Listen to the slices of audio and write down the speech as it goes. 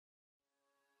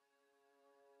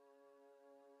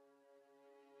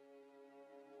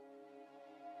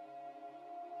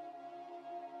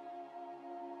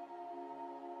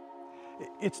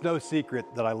It's no secret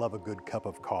that I love a good cup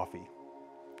of coffee.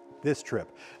 This trip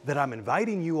that I'm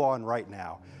inviting you on right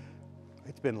now,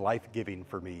 it's been life-giving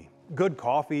for me. Good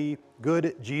coffee,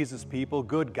 good Jesus people,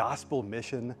 good gospel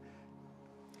mission.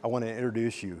 I want to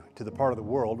introduce you to the part of the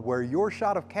world where your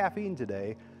shot of caffeine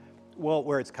today, well,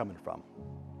 where it's coming from,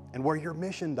 and where your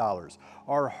mission dollars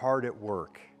are hard at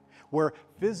work, where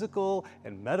physical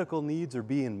and medical needs are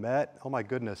being met. Oh my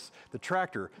goodness, the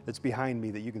tractor that's behind me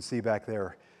that you can see back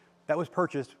there, that was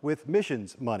purchased with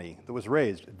missions money that was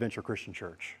raised at Venture Christian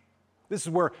Church. This is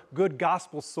where good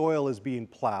gospel soil is being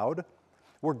plowed,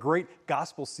 where great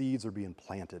gospel seeds are being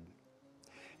planted.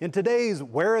 In today's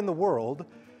Where in the World,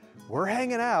 we're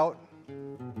hanging out,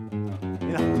 you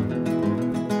know.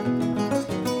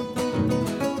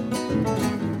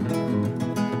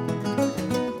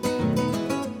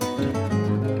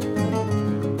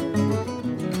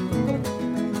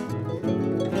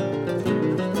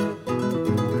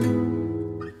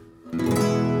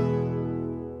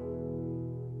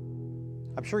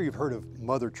 I'm sure you've heard of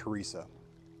Mother Teresa.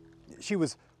 She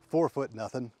was 4 foot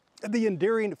nothing. The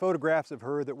endearing photographs of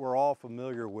her that we're all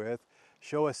familiar with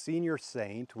show a senior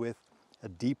saint with a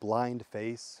deep lined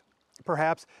face,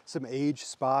 perhaps some age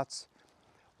spots,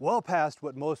 well past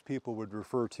what most people would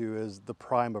refer to as the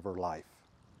prime of her life.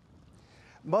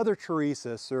 Mother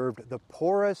Teresa served the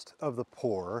poorest of the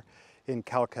poor in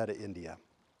Calcutta, India.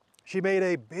 She made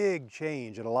a big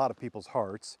change in a lot of people's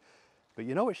hearts, but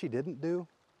you know what she didn't do?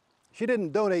 She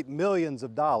didn't donate millions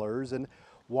of dollars and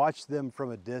watch them from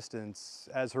a distance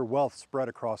as her wealth spread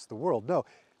across the world. No,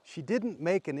 she didn't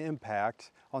make an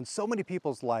impact on so many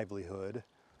people's livelihood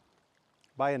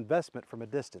by investment from a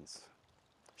distance.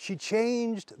 She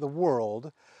changed the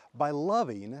world by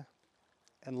loving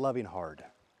and loving hard.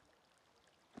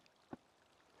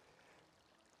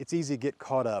 It's easy to get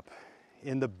caught up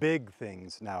in the big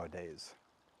things nowadays.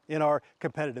 In our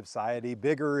competitive society,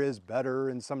 bigger is better,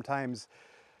 and sometimes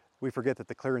we forget that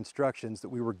the clear instructions that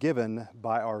we were given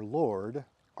by our Lord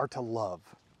are to love.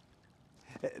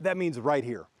 That means right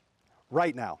here,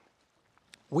 right now.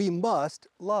 We must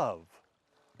love.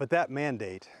 But that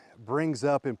mandate brings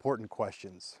up important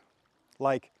questions,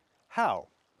 like how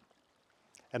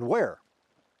and where.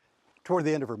 Toward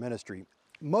the end of her ministry,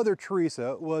 Mother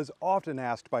Teresa was often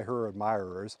asked by her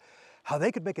admirers how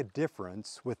they could make a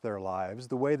difference with their lives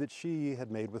the way that she had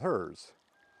made with hers.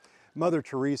 Mother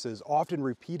Teresa's often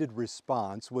repeated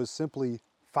response was simply,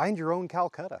 find your own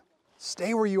Calcutta.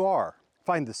 Stay where you are.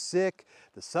 Find the sick,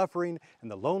 the suffering,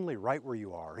 and the lonely right where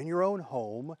you are, in your own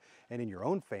home and in your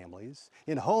own families,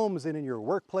 in homes and in your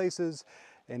workplaces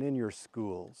and in your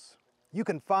schools. You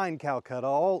can find Calcutta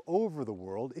all over the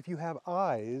world if you have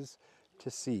eyes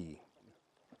to see.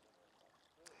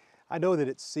 I know that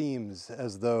it seems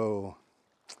as though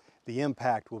the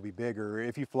impact will be bigger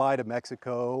if you fly to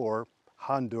Mexico or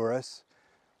Honduras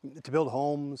to build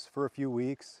homes for a few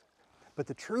weeks. But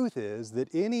the truth is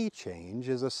that any change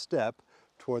is a step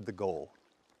toward the goal,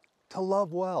 to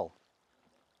love well.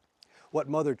 What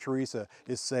Mother Teresa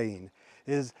is saying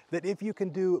is that if you can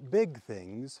do big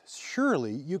things,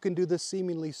 surely you can do the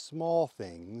seemingly small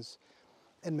things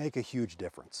and make a huge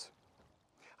difference.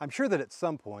 I'm sure that at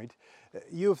some point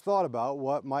you have thought about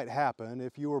what might happen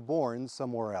if you were born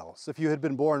somewhere else, if you had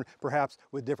been born perhaps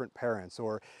with different parents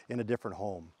or in a different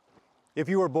home. If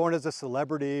you were born as a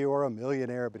celebrity or a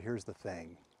millionaire, but here's the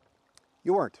thing,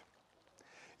 you weren't.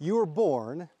 You were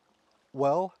born,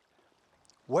 well,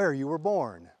 where you were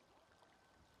born.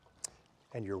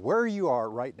 And you're where you are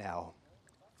right now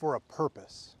for a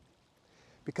purpose,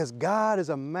 because God is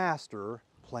a master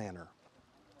planner.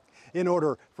 In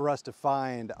order for us to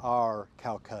find our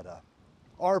Calcutta,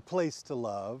 our place to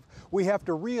love, we have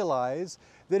to realize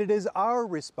that it is our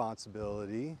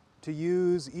responsibility to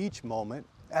use each moment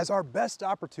as our best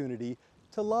opportunity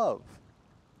to love.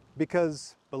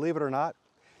 Because, believe it or not,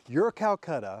 your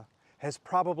Calcutta has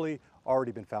probably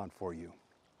already been found for you.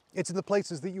 It's in the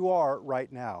places that you are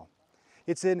right now.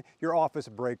 It's in your office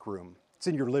break room. It's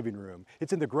in your living room.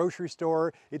 It's in the grocery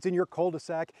store. It's in your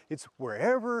cul-de-sac. It's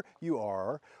wherever you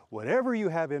are, whatever you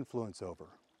have influence over.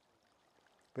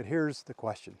 But here's the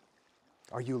question.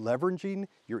 Are you leveraging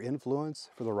your influence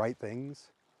for the right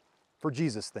things? For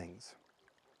Jesus things?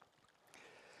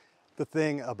 The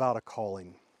thing about a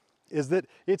calling is that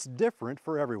it's different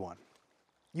for everyone.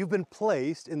 You've been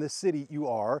placed in the city you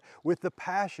are with the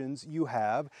passions you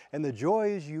have and the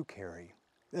joys you carry.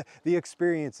 The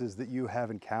experiences that you have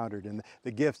encountered and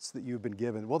the gifts that you've been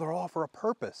given, well, they're all for a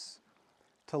purpose,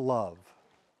 to love.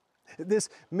 This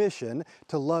mission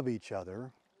to love each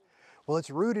other, well, it's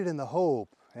rooted in the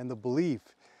hope and the belief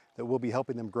that we'll be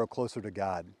helping them grow closer to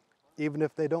God, even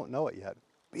if they don't know it yet.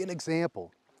 Be an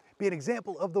example. Be an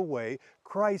example of the way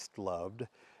Christ loved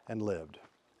and lived.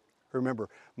 Remember,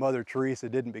 Mother Teresa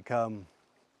didn't become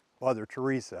Mother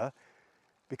Teresa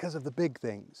because of the big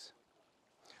things.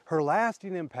 Her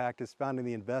lasting impact is found in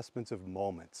the investments of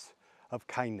moments of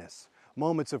kindness,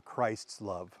 moments of Christ's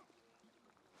love.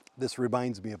 This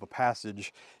reminds me of a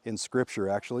passage in Scripture,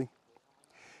 actually.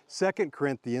 2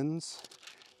 Corinthians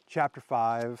chapter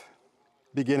 5,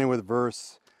 beginning with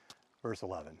verse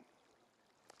 11.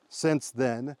 Since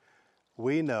then,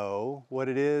 we know what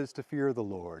it is to fear the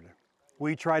Lord.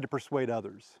 We try to persuade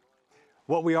others.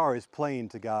 What we are is plain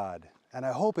to God, and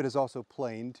I hope it is also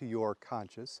plain to your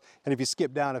conscience. And if you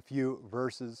skip down a few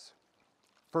verses,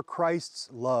 for Christ's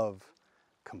love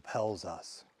compels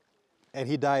us, and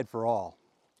He died for all,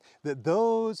 that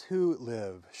those who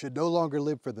live should no longer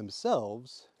live for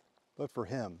themselves, but for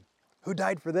Him, who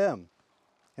died for them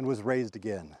and was raised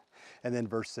again. And then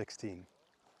verse 16.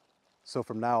 So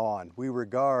from now on, we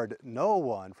regard no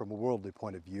one from a worldly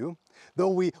point of view. Though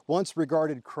we once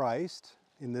regarded Christ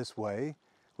in this way,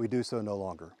 we do so no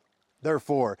longer.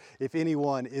 Therefore, if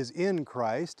anyone is in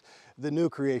Christ, the new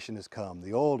creation has come.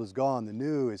 The old is gone, the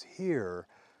new is here.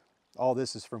 All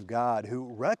this is from God,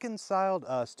 who reconciled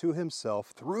us to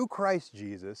Himself through Christ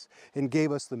Jesus and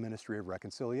gave us the ministry of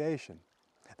reconciliation.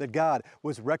 That God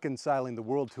was reconciling the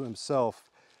world to Himself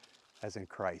as in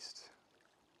Christ,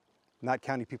 not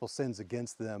counting people's sins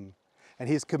against them. And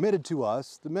He's committed to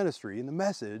us the ministry and the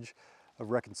message of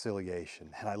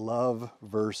reconciliation. And I love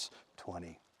verse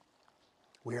 20.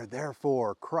 We are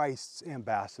therefore Christ's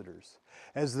ambassadors,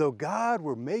 as though God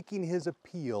were making His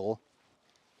appeal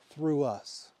through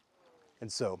us.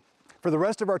 And so, for the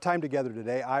rest of our time together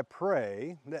today, I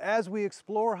pray that as we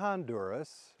explore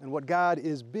Honduras and what God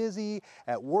is busy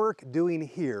at work doing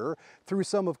here through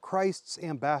some of Christ's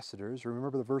ambassadors,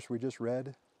 remember the verse we just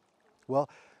read? Well,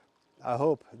 I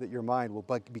hope that your mind will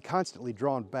be constantly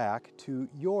drawn back to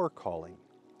your calling,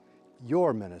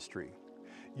 your ministry,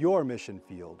 your mission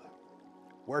field,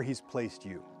 where He's placed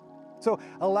you. So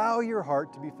allow your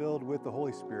heart to be filled with the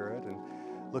Holy Spirit and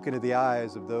look into the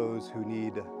eyes of those who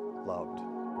need loved.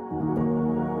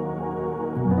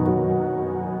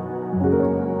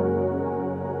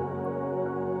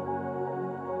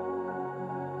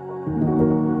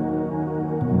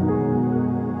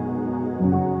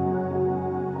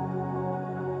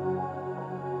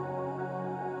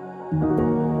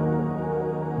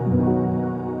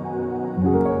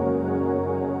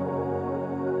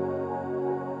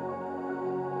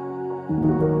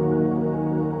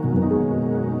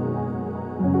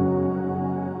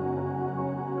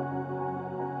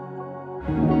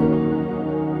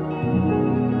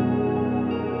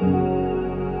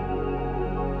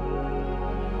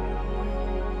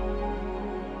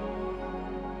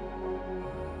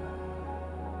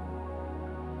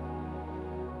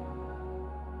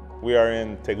 We are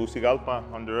in Tegucigalpa,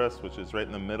 Honduras, which is right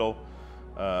in the middle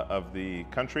of the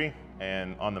country.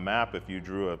 And on the map, if you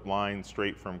drew a line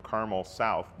straight from Carmel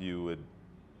south, you would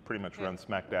pretty much run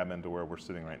smack dab into where we're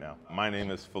sitting right now. My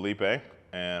name is Felipe,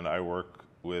 and I work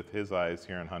with His Eyes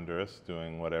here in Honduras,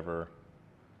 doing whatever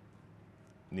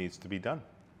needs to be done.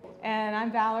 And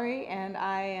I'm Valerie, and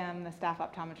I am the staff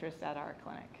optometrist at our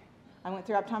clinic. I went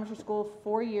through optometry school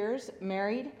 4 years,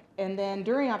 married, and then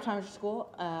during optometry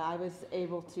school, I was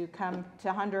able to come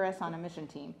to Honduras on a mission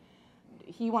team.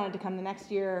 He wanted to come the next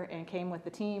year and came with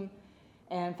the team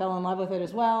and fell in love with it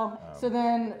as well. So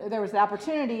then there was the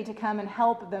opportunity to come and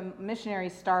help the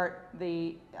missionaries start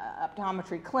the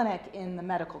optometry clinic in the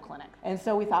medical clinic. And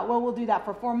so we thought, well, we'll do that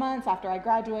for 4 months. After I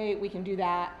graduate, we can do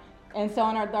that. And so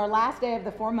on our last day of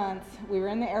the 4 months, we were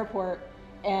in the airport,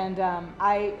 and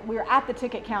we were at the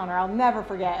ticket counter, I'll never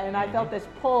forget, and I felt this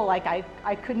pull, like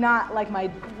I could not, like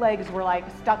my legs were like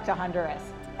stuck to Honduras.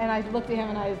 And I looked at him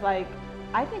and I was like,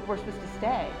 I think we're supposed to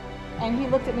stay. And he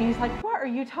looked at me, he's like, what are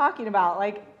you talking about?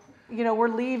 Like, you know, we're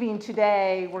leaving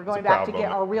today, we're going back to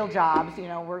get our real jobs, you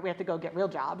know, we have to go get real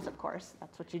jobs, of course.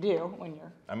 That's what you do when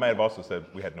you're... I might have also said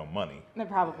we had no money.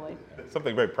 Probably.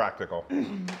 Something very practical.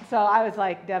 So I was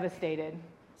like devastated.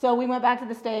 So we went back to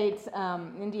the States,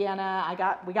 Indiana.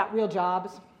 We got real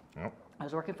jobs. Yep. I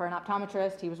was working for an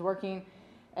optometrist. He was working,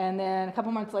 and then a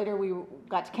couple months later, we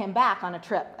got to come back on a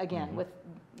trip again with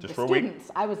Just the for a week? students.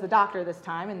 I was the doctor this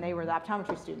time, and they were the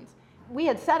optometry students. We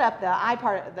had set up the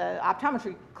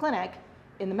optometry clinic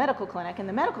in the medical clinic, and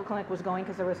the medical clinic was going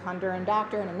because there was a Honduran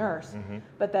doctor and a nurse.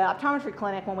 But the optometry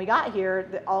clinic, when we got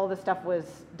here, all the stuff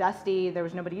was dusty. There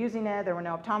was nobody using it. There were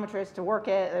no optometrists to work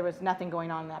it. There was nothing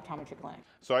going on in the optometry clinic.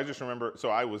 So I just remember,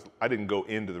 I didn't go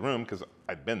into the room because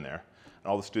I'd been there. And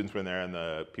all the students were in there, and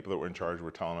the people that were in charge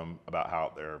were telling them about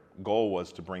how their goal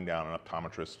was to bring down an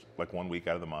optometrist like 1 week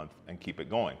out of the month and keep it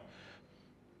going.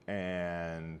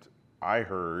 And I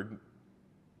heard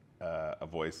a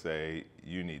voice say,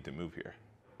 "You need to move here."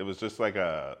 It was just like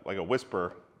a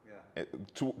whisper,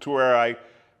 to where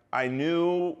I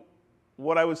knew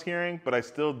what I was hearing, but I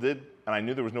still did, and I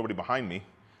knew there was nobody behind me,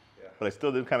 but I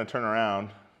still did kind of turn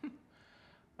around,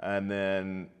 and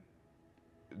then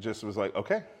just was like,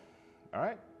 okay, all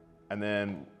right. And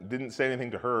then didn't say anything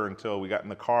to her until we got in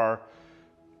the car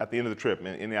at the end of the trip in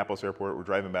Indianapolis Airport. We're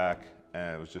driving back,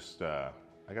 and it was just, I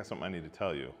got something I need to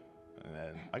tell you. And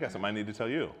then I got something I need to tell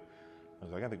you. I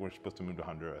was like, I think we're supposed to move to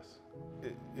Honduras.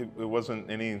 It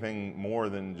wasn't anything more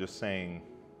than just saying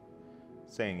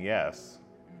yes.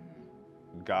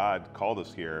 God called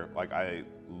us here. Like, I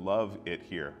love it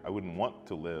here. I wouldn't want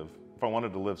to live. If I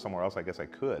wanted to live somewhere else, I guess I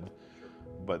could,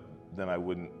 but then I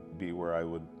wouldn't be where I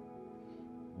would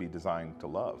be designed to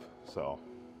love, so.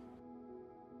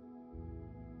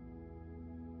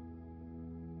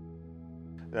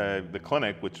 The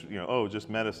clinic, which, just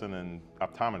medicine and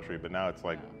optometry, but now it's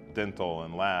like dental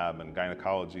and lab and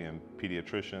gynecology and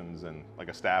pediatricians and like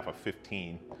a staff of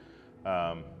 15.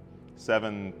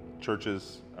 7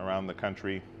 churches around the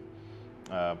country,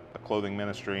 a clothing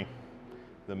ministry,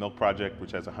 the Milk Project,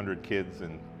 which has 100 kids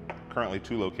and currently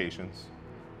 2 locations,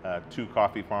 2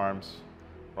 coffee farms.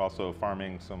 We're also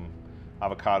farming some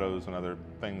avocados and other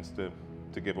things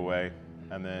to give away,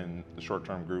 and then the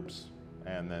short-term groups,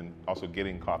 and then also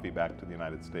getting coffee back to the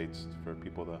United States for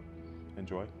people to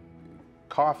enjoy.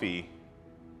 Coffee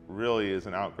really is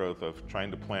an outgrowth of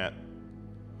trying to plant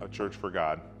a church for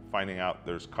God, finding out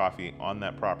there's coffee on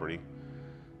that property,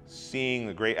 seeing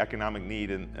the great economic need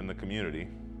in the community.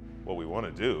 What we want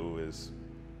to do is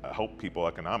help people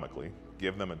economically,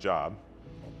 give them a job,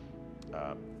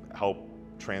 help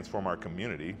transform our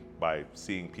community by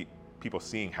seeing people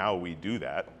seeing how we do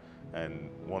that. And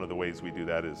one of the ways we do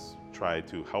that is try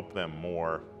to help them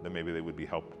more than maybe they would be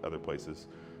helped other places.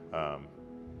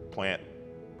 Plant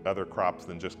other crops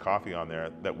than just coffee on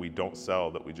there that we don't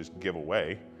sell, that we just give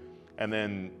away. And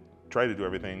then try to do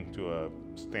everything to a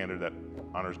standard that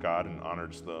honors God and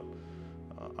honors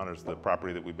the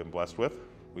property that we've been blessed with.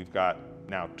 We've got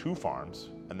now 2 farms,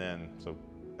 and then so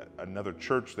another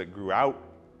church that grew out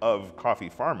of coffee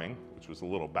farming, which was a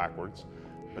little backwards,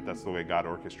 but that's the way God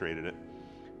orchestrated it.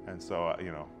 And so,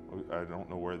 I don't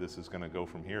know where this is going to go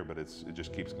from here, but it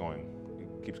just keeps going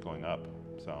up.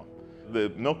 So the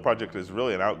Milk Project is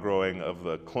really an outgrowing of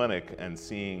the clinic and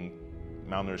seeing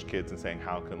malnourished kids and saying,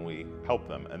 how can we help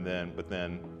them? But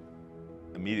then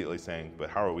immediately saying, but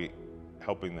how are we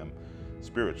helping them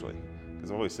spiritually?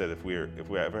 Because I've always said, if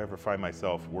I ever find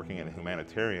myself working in a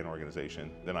humanitarian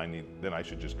organization, then I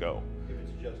should just go. If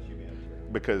it's just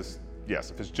humanitarian. Because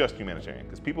yes, if it's just humanitarian,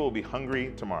 because people will be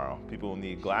hungry tomorrow, people will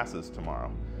need glasses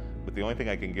tomorrow, but the only thing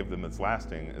I can give them that's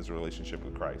lasting is a relationship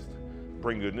with Christ.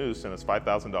 Bring Good News sent us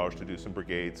 $5,000 to do some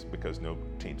brigades because no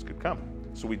teams could come.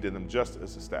 So we did them just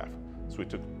as a staff. So we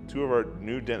took 2 of our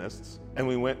new dentists and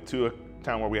we went to a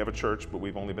town where we have a church, but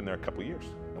we've only been there a couple years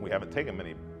and we haven't taken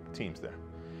many teams there.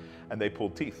 And they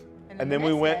pulled teeth. And then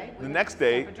we went the next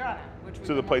day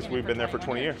to the place we've been there for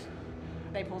 20 years.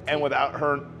 They pulled teeth. And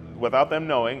without them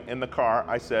knowing, in the car,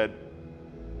 I said,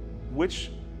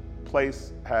 which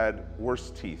place had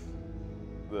worse teeth?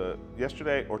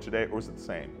 Yesterday or today, or was it the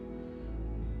same?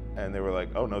 And they were like,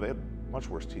 oh no, they had much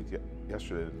worse teeth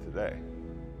yesterday than today.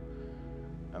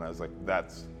 And I was like,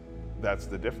 that's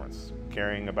the difference.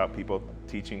 Caring about people,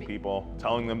 teaching people,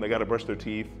 telling them they got to brush their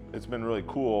teeth. It's been really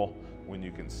cool when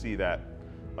you can see that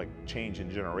like change in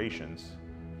generations.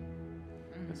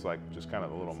 It's like just kind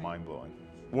of a little mind blowing.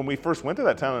 When we first went to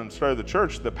that town and started the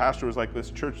church, the pastor was like,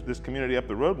 this community up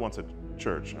the road wants a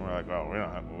church. And we're like, well, we don't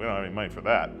have any money for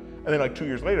that. And then like 2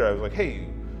 years later, I was like, hey,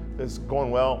 it's going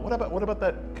well. What about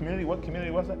that community? What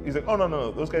community was that? He's like, oh,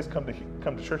 no, those guys come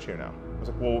to church here now. I was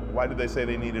like, well, why did they say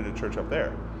they needed a church up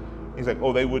there? He's like,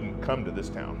 oh, they wouldn't come to this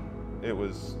town. It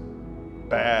was a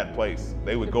bad place.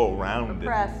 They would go around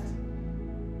it.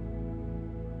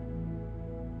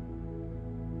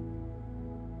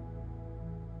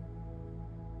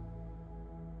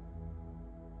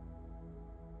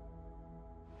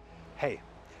 Hey,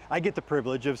 I get the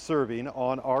privilege of serving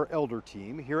on our elder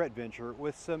team here at Venture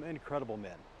with some incredible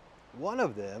men. One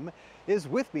of them is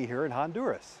with me here in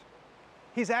Honduras.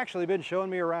 He's actually been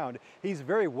showing me around. He's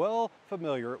very well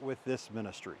familiar with this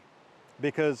ministry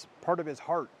because part of his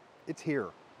heart, it's here.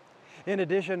 In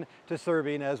addition to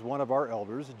serving as one of our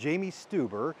elders, Jamie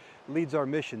Stuber leads our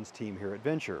missions team here at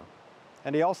Venture.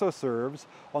 And he also serves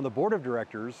on the board of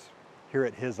directors here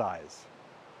at His Eyes.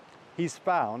 He's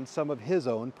found some of his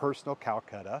own personal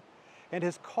Calcutta and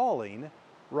his calling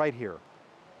right here.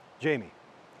 Jamie,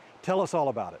 tell us all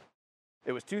about it.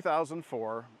 It was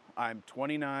 2004. I'm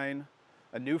 29,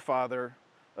 a new father,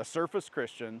 a Surface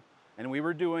Christian, and we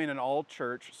were doing an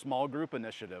all-church small group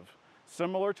initiative,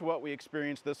 similar to what we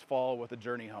experienced this fall with A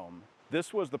Journey Home.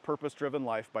 This was The Purpose-Driven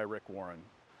Life by Rick Warren.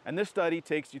 And this study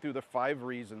takes you through the 5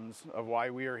 reasons of why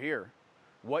we are here,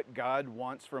 what God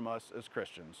wants from us as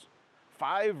Christians.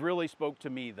 5 really spoke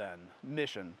to me then.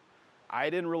 Mission.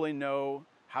 I didn't really know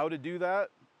how to do that,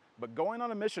 but going on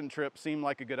a mission trip seemed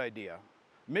like a good idea.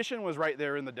 Mission was right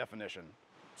there in the definition.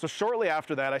 So shortly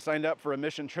after that, I signed up for a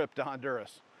mission trip to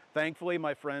Honduras. Thankfully,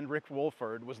 my friend Rick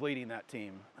Wolford was leading that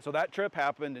team. So that trip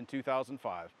happened in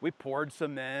 2005. We poured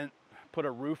cement, put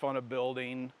a roof on a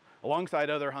building alongside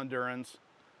other Hondurans,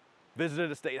 visited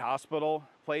a state hospital,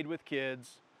 played with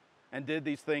kids, and did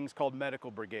these things called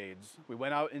medical brigades. We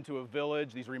went out into a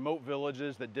village, these remote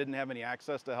villages that didn't have any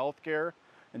access to health care,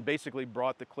 and basically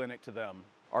brought the clinic to them.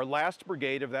 Our last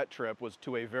brigade of that trip was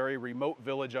to a very remote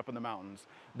village up in the mountains.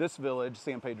 This village,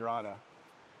 San Pedrana.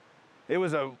 It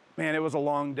was a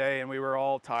long day and we were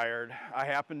all tired. I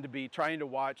happened to be trying to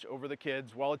watch over the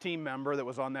kids while a team member that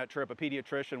was on that trip, a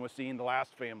pediatrician, was seeing the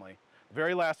last family, the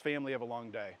very last family of a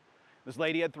long day. This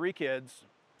lady had 3 kids,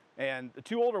 and the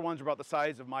 2 older ones were about the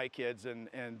size of my kids,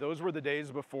 and those were the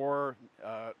days before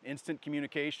instant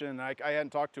communication. I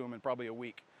hadn't talked to them in probably a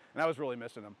week, and I was really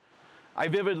missing them. I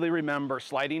vividly remember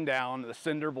sliding down the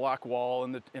cinder block wall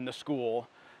in the school,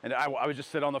 and I would just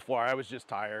sit on the floor. I was just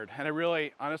tired,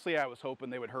 and honestly, I was hoping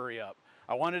they would hurry up.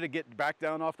 I wanted to get back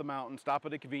down off the mountain, stop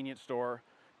at a convenience store,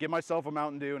 get myself a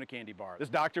Mountain Dew and a candy bar. This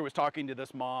doctor was talking to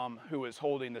this mom who was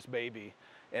holding this baby,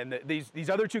 and these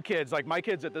other 2 kids, like my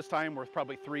kids at this time were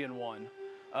probably 3 and 1.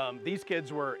 These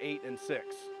kids were 8 and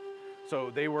 6.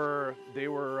 So they were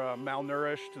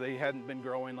malnourished. They hadn't been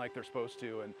growing like they're supposed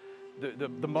to. And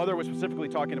the mother was specifically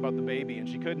talking about the baby, and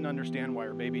she couldn't understand why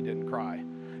her baby didn't cry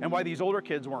and why these older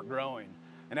kids weren't growing.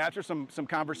 And after some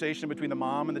conversation between the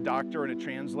mom and the doctor and a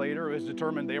translator, it was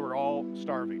determined they were all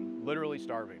starving, literally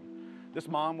starving. This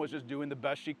mom was just doing the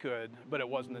best she could, but it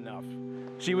wasn't enough.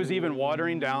 She was even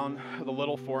watering down the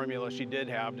little formula she did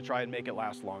have to try and make it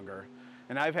last longer.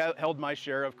 And I've held my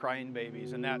share of crying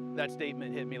babies, and that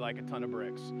statement hit me like a ton of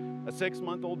bricks. A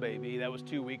 6-month-old baby that was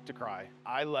too weak to cry.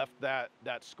 I left that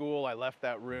school, I left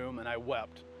that room, and I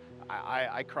wept.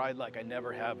 I cried like I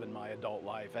never have in my adult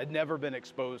life. I'd never been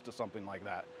exposed to something like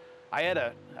that. I had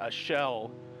a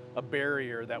shell, a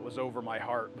barrier that was over my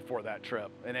heart before that trip,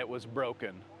 and it was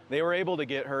broken. They were able to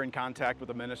get her in contact with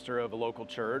a minister of a local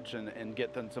church and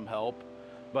get them some help.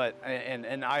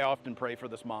 And I often pray for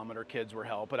this mom and her kids were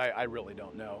helped, but I really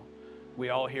don't know. We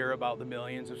all hear about the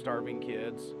millions of starving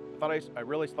kids. I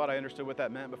really thought I understood what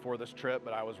that meant before this trip,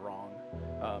 but I was wrong.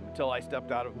 Until I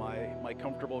stepped out of my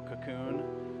comfortable cocoon,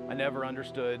 I never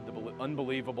understood the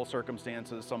unbelievable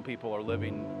circumstances some people are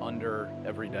living under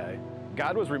every day.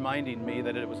 God was reminding me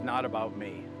that it was not about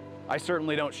me. I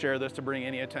certainly don't share this to bring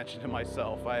any attention to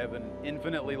myself. I have an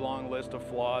infinitely long list of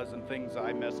flaws and things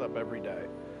I mess up every day.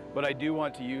 But I do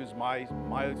want to use my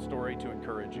story to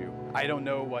encourage you. I don't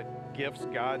know what gifts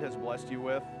God has blessed you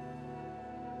with.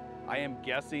 I am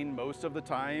guessing most of the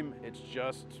time it's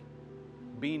just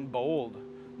being bold,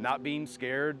 not being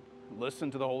scared,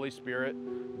 listen to the Holy Spirit,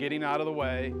 getting out of the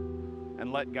way,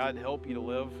 and let God help you to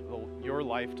live your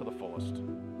life to the fullest.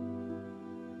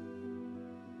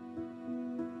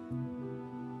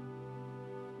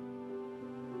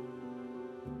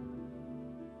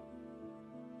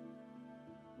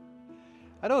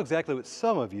 I know exactly what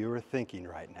some of you are thinking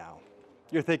right now.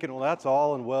 You're thinking, well, that's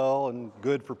all and well and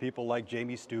good for people like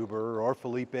Jamie Stuber or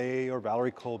Felipe or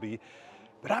Valerie Colby,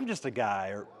 but I'm just a guy,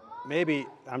 or maybe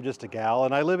I'm just a gal,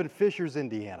 and I live in Fishers,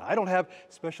 Indiana. I don't have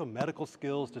special medical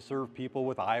skills to serve people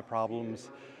with eye problems.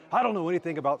 I don't know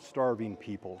anything about starving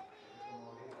people.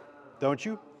 Don't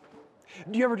you?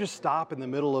 Do you ever just stop in the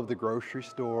middle of the grocery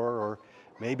store or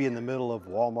maybe in the middle of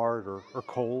Walmart or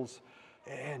Kohl's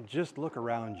and just look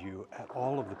around you at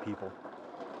all of the people?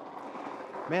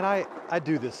 Man, I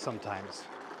do this sometimes.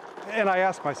 And I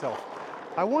ask myself,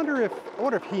 I wonder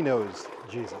if he knows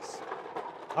Jesus.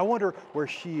 I wonder where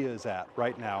she is at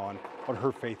right now on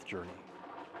her faith journey.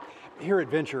 Here at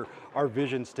Venture, our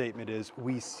vision statement is,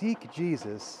 we seek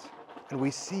Jesus and we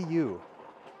see you.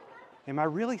 Am I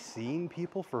really seeing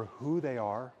people for who they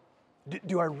are?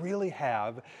 Do I really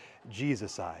have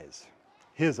Jesus' eyes,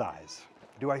 his eyes?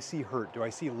 Do I see hurt? Do I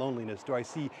see loneliness? Do I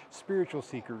see spiritual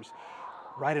seekers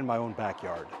right in my own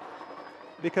backyard?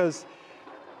 Because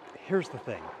here's the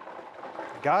thing.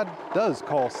 God does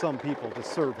call some people to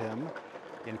serve him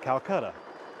in Calcutta.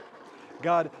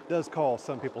 God does call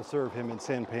some people to serve him in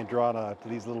San Pedro, to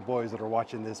these little boys that are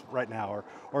watching this right now,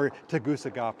 or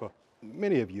Tegucigalpa.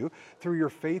 Many of you, through your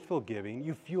faithful giving,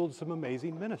 you fueled some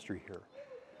amazing ministry here.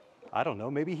 I don't know,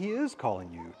 maybe he is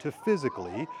calling you to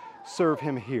physically serve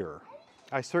him here.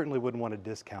 I certainly wouldn't want to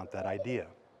discount that idea.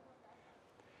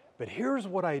 But here's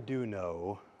what I do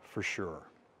know for sure.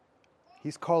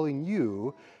 He's calling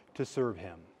you to serve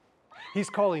him. He's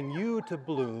calling you to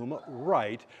bloom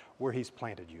right where he's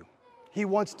planted you. He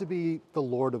wants to be the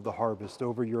Lord of the harvest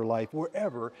over your life,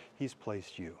 wherever he's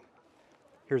placed you.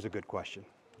 Here's a good question.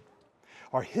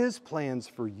 Are his plans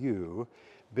for you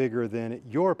bigger than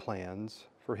your plans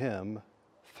for him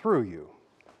through you?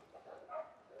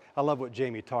 I love what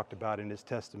Jamie talked about in his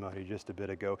testimony just a bit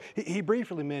ago. He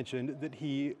briefly mentioned that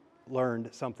he learned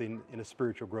something in a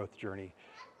spiritual growth journey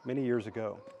many years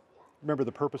ago. Remember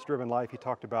the purpose-driven life? He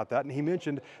talked about that, and he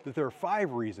mentioned that there are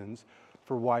 5 reasons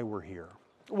for why we're here,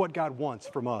 what God wants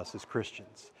from us as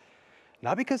Christians.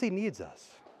 Not because he needs us,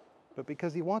 but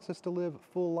because he wants us to live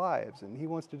full lives, and he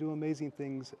wants to do amazing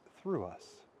things through us.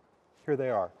 Here they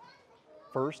are.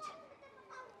 First,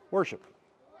 worship.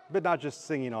 But not just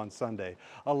singing on Sunday,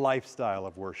 a lifestyle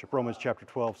of worship. Romans chapter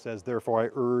 12 says, "Therefore I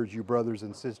urge you, brothers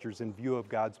and sisters, in view of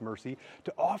God's mercy,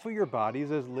 to offer your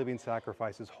bodies as living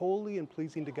sacrifices, holy and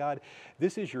pleasing to God.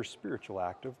 This is your spiritual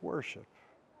act of worship."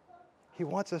 He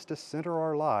wants us to center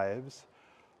our lives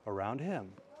around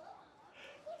him.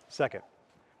 Second,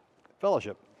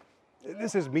 fellowship.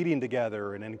 This is meeting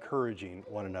together and encouraging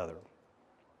one another.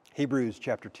 Hebrews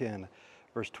chapter 10,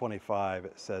 verse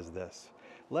 25 says this,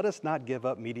 "Let us not give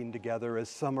up meeting together as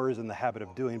some are in the habit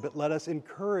of doing, but let us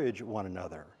encourage one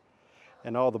another."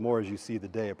 And all the more as you see the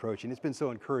day approaching. It's been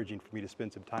so encouraging for me to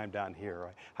spend some time down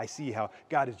here. I see how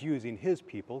God is using his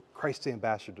people, Christ's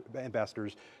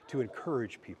ambassadors, to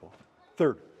encourage people.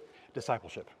 Third,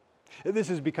 discipleship. This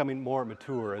is becoming more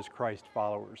mature as Christ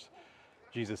followers.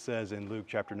 Jesus says in Luke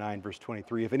chapter 9, verse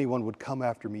 23, "If anyone would come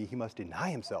after me, he must deny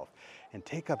himself and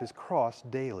take up his cross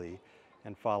daily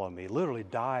and follow me." Literally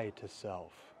die to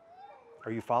self.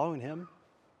 Are you following him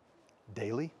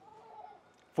daily?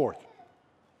 Fourth,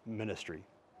 ministry.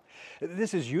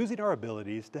 This is using our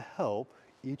abilities to help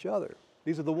each other.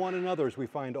 These are the one another's we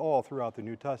find all throughout the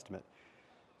New Testament.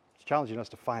 It's challenging us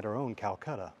to find our own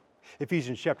Calcutta.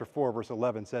 Ephesians chapter 4, verse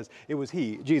 11 says, "It was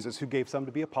he, Jesus, who gave some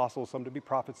to be apostles, some to be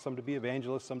prophets, some to be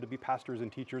evangelists, some to be pastors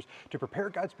and teachers, to prepare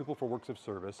God's people for works of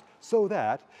service, so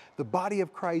that the body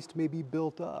of Christ may be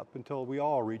built up until we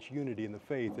all reach unity in the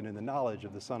faith and in the knowledge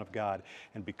of the Son of God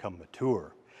and become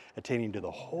mature, attaining to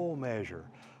the whole measure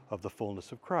of the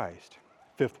fullness of Christ."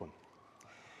 Fifth one.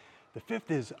 The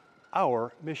fifth is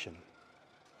our mission.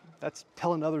 That's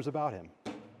telling others about him.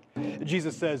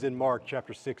 Jesus says in Mark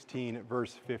chapter 16,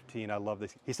 verse 15, I love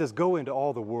this. He says, "Go into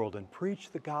all the world and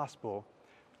preach the gospel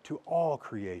to all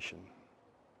creation."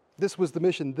 This was the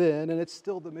mission then, and it's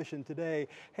still the mission today.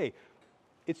 Hey,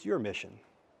 it's your mission.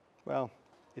 Well,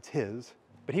 it's his,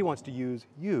 but he wants to use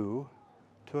you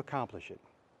to accomplish it.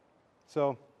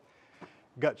 So,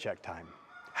 gut check time.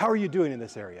 How are you doing in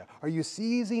this area? Are you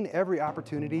seizing every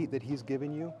opportunity that he's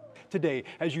given you? Today,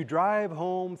 as you drive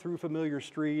home through familiar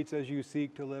streets, as you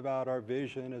seek to live out our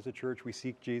vision as a church, we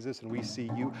seek Jesus and we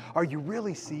see you. Are you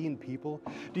really seeing people?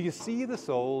 Do you see the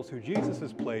souls who Jesus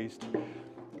has placed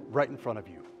right in front of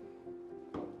you?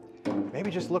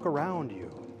 Maybe just look around you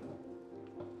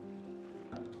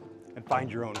and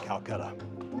find your own Calcutta.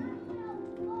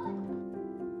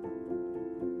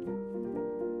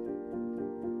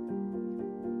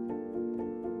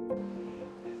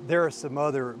 There are some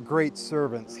other great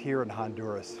servants here in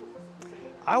Honduras.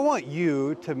 I want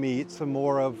you to meet some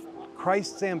more of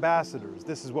Christ's ambassadors.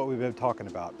 This is what we've been talking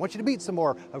about. I want you to meet some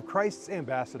more of Christ's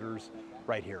ambassadors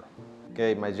right here.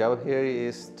 Okay, my job here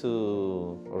is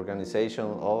to organization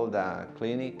all the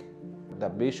clinic. The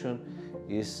vision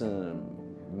is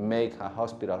make a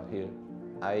hospital here.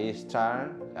 I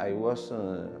was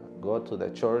go to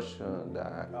the church,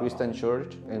 the Christian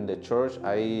church. In the church,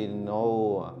 I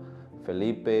know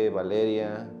Felipe,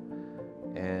 Valeria,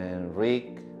 and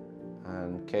Rick,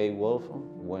 and Kay Wolf.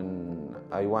 When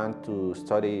I want to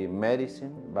study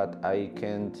medicine, but I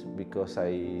can't because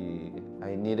I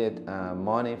needed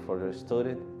money for the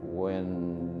study.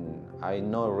 When I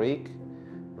know Rick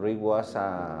was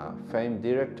a film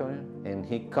director, and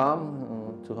he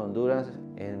come to Honduras,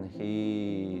 and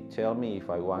he tell me if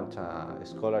I want a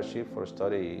scholarship for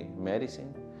study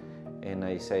medicine, and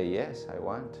I say yes, I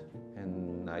want.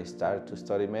 And I start to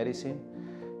study medicine.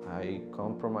 I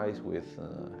compromise with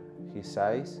his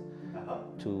size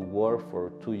to work for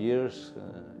 2 years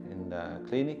in the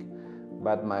clinic,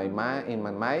 But in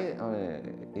my mind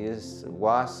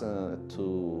was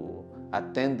to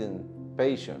attending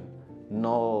patient,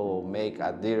 no make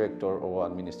a director or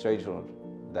administrator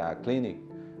the clinic,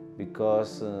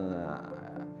 because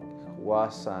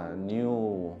was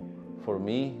new for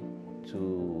me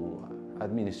to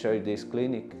administrate this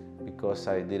clinic, because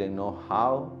I didn't know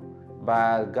how.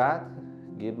 But God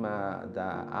gave me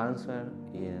the answer,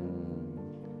 and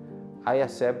I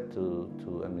accept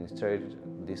to administrate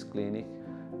this clinic.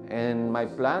 And my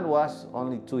plan was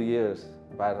only 2 years,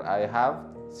 but I have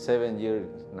 7 years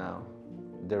now.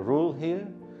 The rule here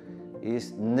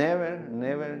is never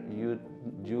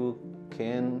you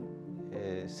can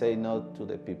say no to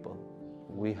the people.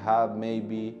 We have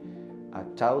maybe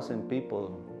 1,000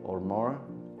 people or more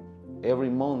every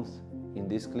month in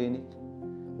this clinic.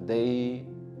 They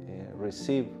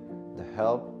receive the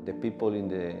help the people in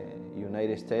the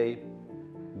United States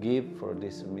give for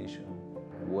this mission.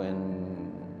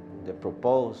 When the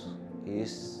proposal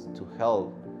is to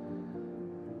help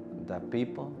the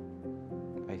people,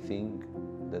 I think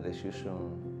the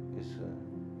decision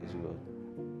is good.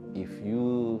 If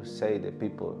you say the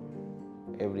people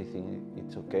everything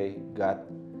it's okay, God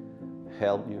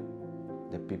help you,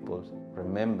 the people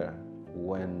remember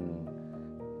when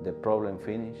the problem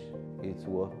finished, it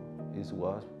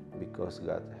was because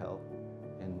God helped,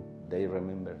 and they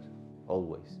remember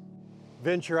always.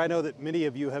 Venture, I know that many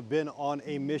of you have been on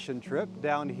a mission trip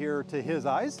down here to His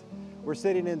Eyes. We're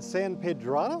sitting in San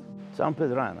Pedrana. San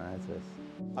Pedrana, it says.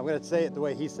 I'm going to say it the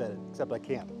way he said it, except I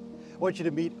can't. I want you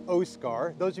to meet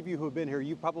Oscar. Those of you who have been here,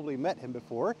 you've probably met him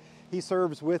before. He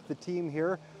serves with the team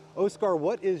here. Oscar,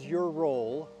 what is your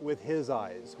role with His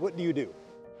Eyes? What do you do?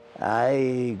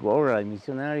 I go as a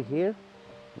missionary here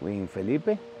with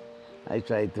Felipe. I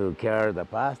try to care the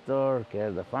pastor,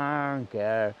 care the farm,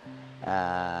 care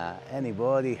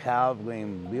anybody help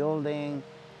with building,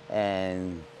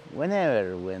 and when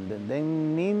they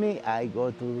need me, I go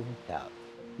to help.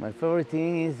 My favorite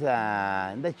thing is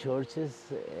in the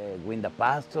churches, when the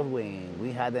pastor, when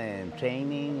we had a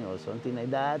training or something like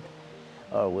that,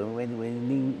 or when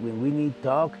we need to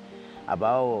talk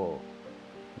about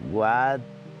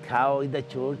how is the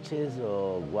churches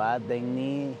or what they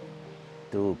need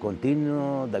to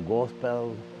continue the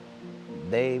gospel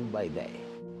day by day.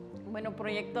 Bueno,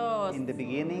 proyectos. In the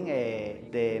beginning,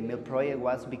 the milk project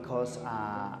was because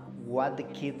what the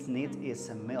kids need is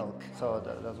milk. So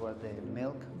that's what the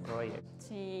milk project.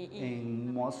 Sí,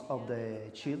 And most of the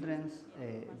children,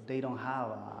 they don't have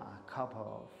a cup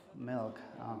of milk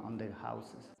on their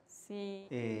houses.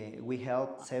 sí. We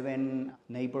help 7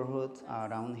 neighborhoods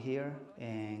around here,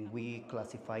 and we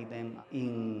classify them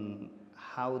in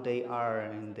how they are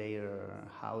in their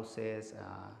houses,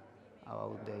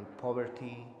 about their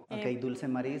poverty. Okay, Dulce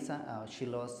Marisa, she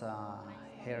lost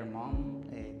her mom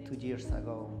 2 years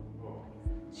ago.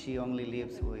 She only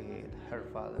lives with her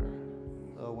father.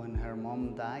 So when her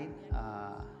mom died,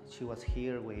 she was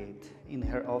here in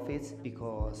her office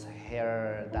because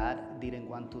her dad didn't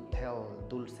want to tell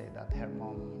Dulce that her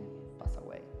mom passed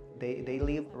away. They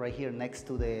live right here next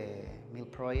to the Mill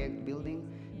Project building.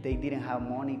 They didn't have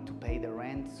money to pay the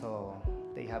rent, so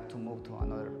they have to move to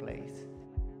another place.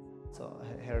 So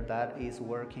her dad is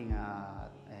working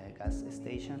at a gas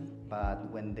station,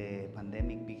 but when the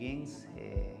pandemic begins,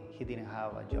 he didn't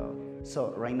have a job.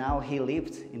 So right now he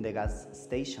lives in the gas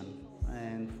station,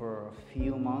 and for a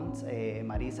few months,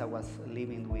 Marisa was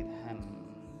living with him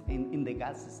in the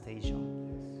gas station.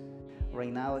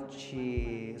 Right now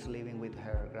she is living with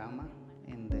her grandma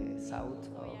in the south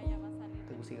of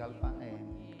Tegucigalpa,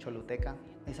 Choluteca.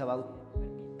 It's about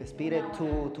Pespire,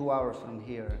 2 hours from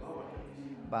here.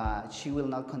 But she will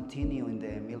not continue in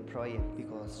the Mill Project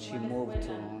because she moved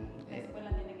to,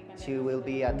 she will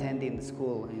be attending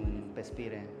school in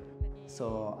Pespire.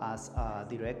 So as a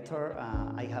director,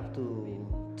 I have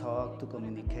to talk, to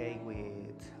communicate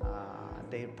with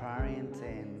their parents,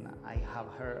 and I have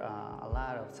heard a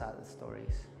lot of sad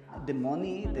stories. The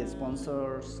money the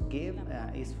sponsors give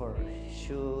is for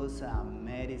shoes,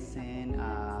 medicine,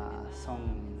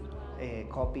 some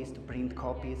copies, to print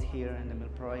copies here in the Mill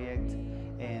Project,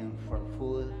 and for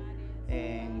food,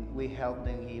 and we help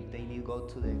them if they need to go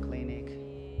to the clinic.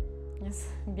 Es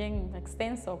bien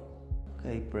extenso.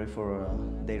 Okay, pray for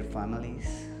their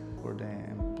families, for the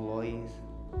employees,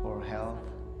 for health,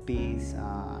 peace,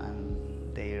 and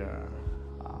their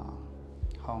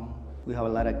home. We have a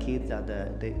lot of kids that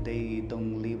they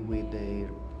don't live with their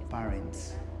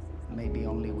parents, maybe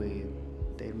only with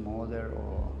their mother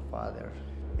or father.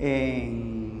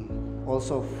 And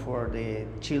also for the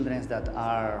children that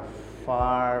are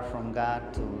far from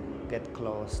God to get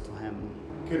close to Him.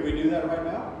 Could we do that right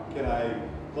now? Can I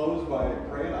close by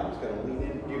praying? I'm just going to lean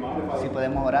in. Do you mind if I... Si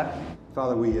podemos orar.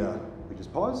 Father, we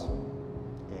just pause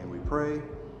and we pray.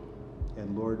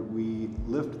 And Lord, we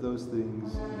lift those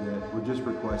things that were just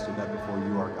requested up before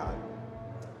you, our God.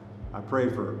 I pray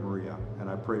for Maria, and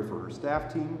I pray for her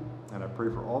staff team, and I pray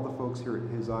for all the folks here at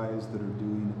His Eyes that are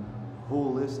doing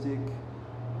holistic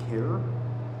care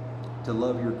to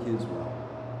love your kids well.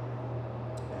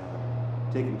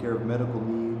 Taking care of medical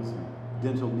needs, and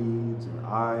dental needs, and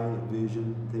eye,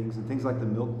 vision, and things like the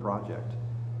Milk Project.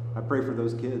 I pray for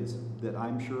those kids that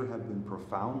I'm sure have been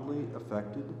profoundly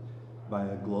affected by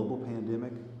a global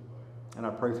pandemic. And I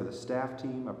pray for the staff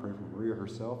team, I pray for Maria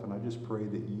herself, and I just pray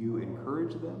that you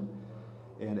encourage them.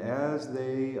 And as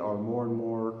they are more and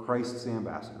more Christ's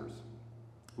ambassadors,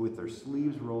 with their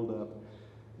sleeves rolled up,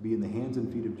 be in the hands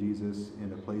and feet of Jesus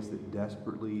in a place that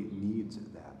desperately needs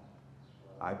that.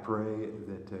 I pray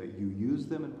that you use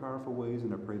them in powerful ways,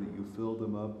 and I pray that you fill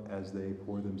them up as they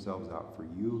pour themselves out for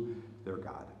you, their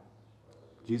God.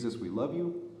 Jesus, we love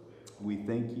you. We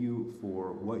thank you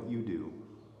for what you do,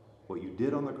 what you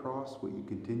did on the cross, what you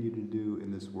continue to do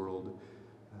in this world,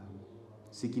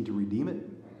 seeking to redeem it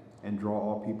and draw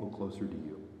all people closer to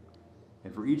you.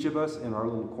 And for each of us in our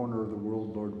little corner of the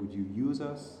world, Lord, would you use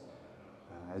us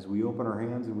as we open our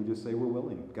hands and we just say we're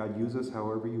willing. God, use us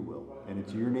however you will. And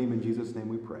it's your name, in Jesus' name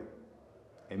we pray.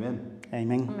 Amen.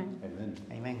 Amen. Amén. Amen.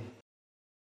 Amen.